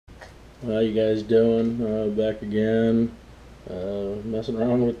How you guys doing? Back again. Messing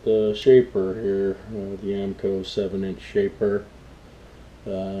around with the shaper here, the Ammco 7-inch shaper.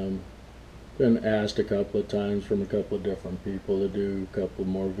 Um, been asked a couple of times from a couple of different people to do a couple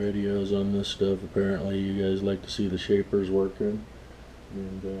more videos on this stuff. Apparently you guys like to see the shapers working,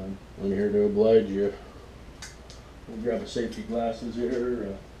 and I'm here to oblige you. We'll grab the safety glasses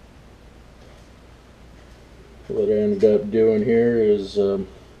here. What I ended up doing here is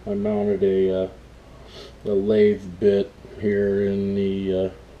I mounted a lathe bit here in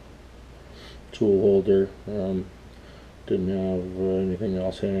the tool holder. Didn't have anything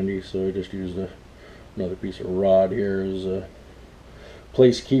else handy, so I just used another piece of rod here as a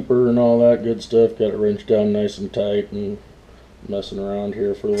place keeper and all that good stuff. Got it wrenched down nice and tight and messing around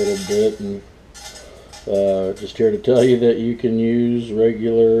here for a little bit, and just here to tell you that you can use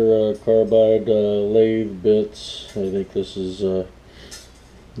regular carbide lathe bits. I think this is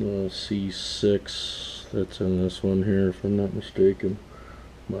C6 that's in this one here, if I'm not mistaken.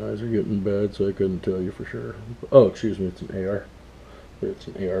 My eyes are getting bad, so I couldn't tell you for sure. Oh, excuse me, it's an AR. It's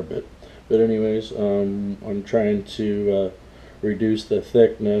an AR bit. But anyways, I'm trying to reduce the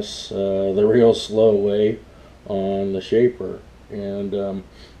thickness the real slow way on the shaper, and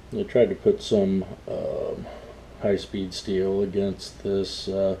I tried to put some high-speed steel against this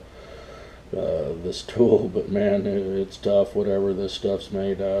this tool, but man, it's tough. Whatever this stuff's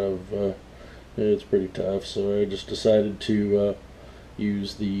made out of, it's pretty tough. So I just decided to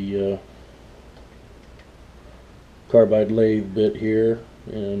use the carbide lathe bit here,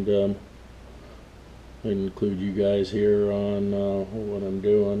 and include you guys here on what I'm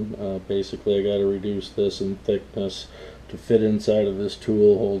doing. Basically, I got to reduce this in thickness to fit inside of this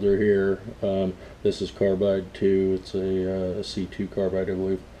tool holder here. This is carbide 2. It's a C2 carbide, I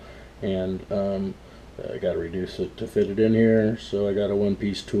believe, and I got to reduce it to fit it in here. So I got a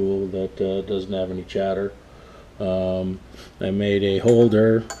one-piece tool that doesn't have any chatter. I made a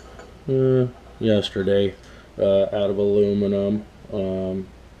holder yesterday out of aluminum.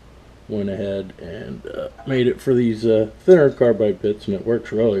 Went ahead and made it for these thinner carbide bits, and it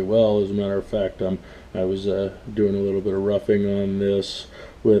works really well. As a matter of fact, I was doing a little bit of roughing on this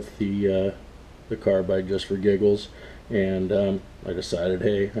with the carbide just for giggles, and I decided,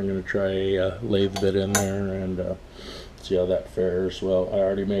 hey, I'm going to try a lathe bit in there and see how that fares. Well, I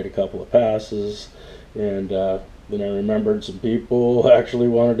already made a couple of passes, and then I remembered some people actually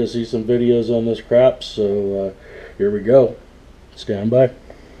wanted to see some videos on this crap, so here we go. Stand by.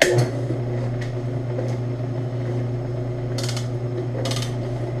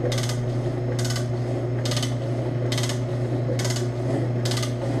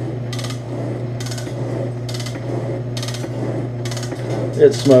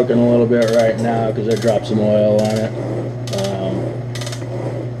 It's smoking a little bit right now because I dropped some oil on it.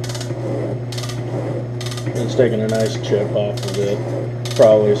 It's taking a nice chip off of it,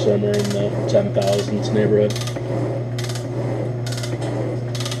 probably somewhere in the 10,000s neighborhood.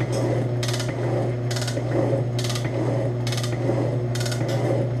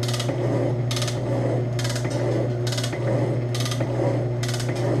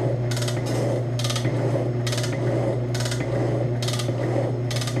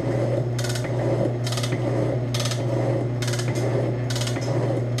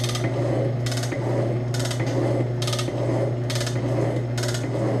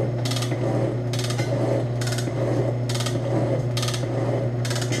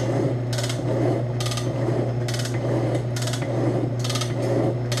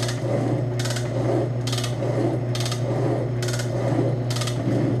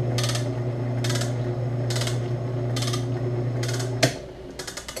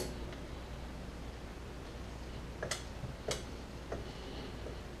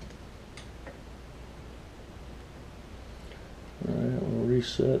 Alright, we'll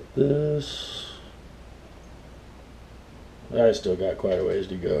reset this. I still got quite a ways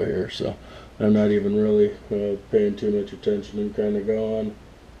to go here, so I'm not even really paying too much attention. I'm kind of going,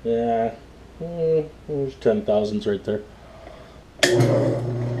 yeah, there's 10,000s right there.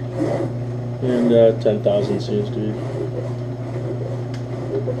 And 10,000 seems to be.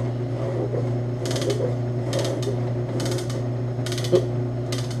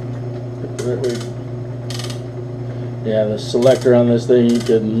 Right way. Yeah, the selector on this thing, you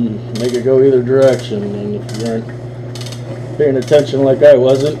can make it go either direction, and if you aren't paying attention like I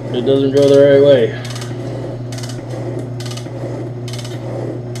wasn't, it doesn't go the right way.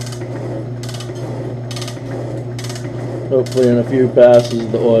 Hopefully in a few passes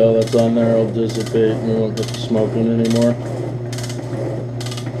the oil that's on there will dissipate and we won't get the smoking anymore.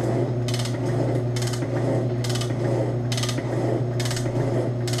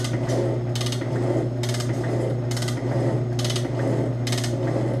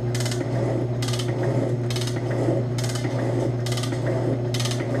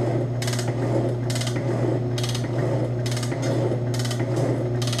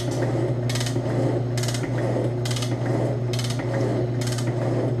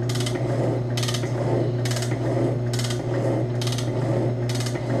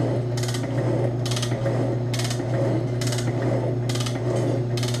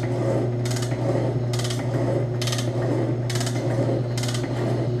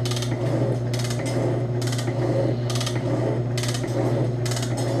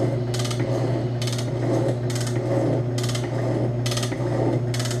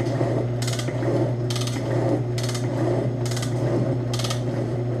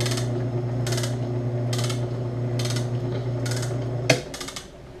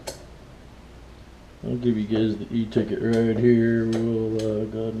 is the e-ticket right here. We'll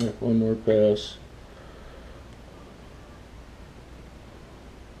go ahead and make one more pass.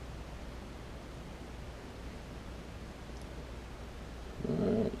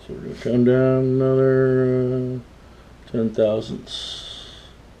 Alright, so we're going to come down another 10 thousandths.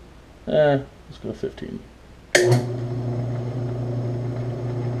 Let's go 15.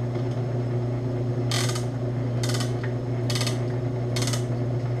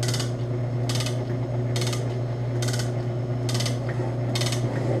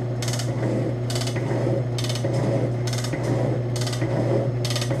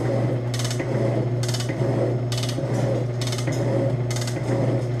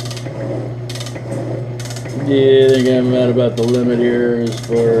 Yeah, I think I'm at about the limit here as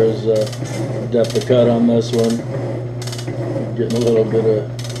far as depth of cut on this one. Getting a little bit of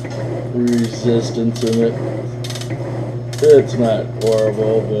resistance in it. It's not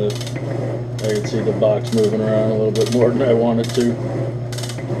horrible, but I can see the box moving around a little bit more than I wanted to.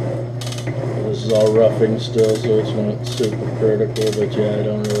 This is all roughing still, so it's not super critical, but yeah, I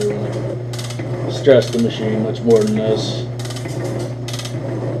don't really want to stress the machine much more than this.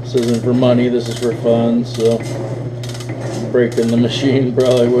 This isn't for money, this is for fun, so breaking the machine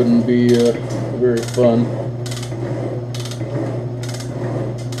probably wouldn't be very fun.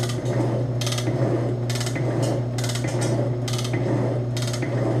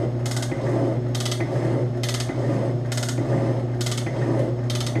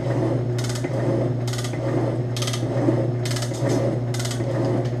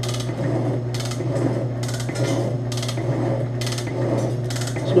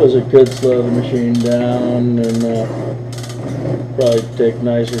 I suppose it could slow the machine down and probably take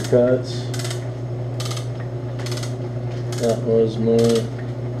nicer cuts. That was my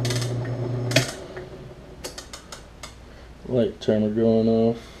light timer going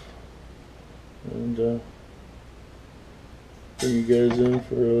off, and bring you guys in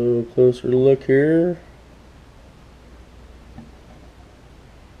for a little closer look here.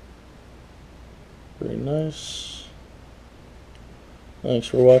 Pretty nice. Thanks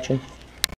for watching.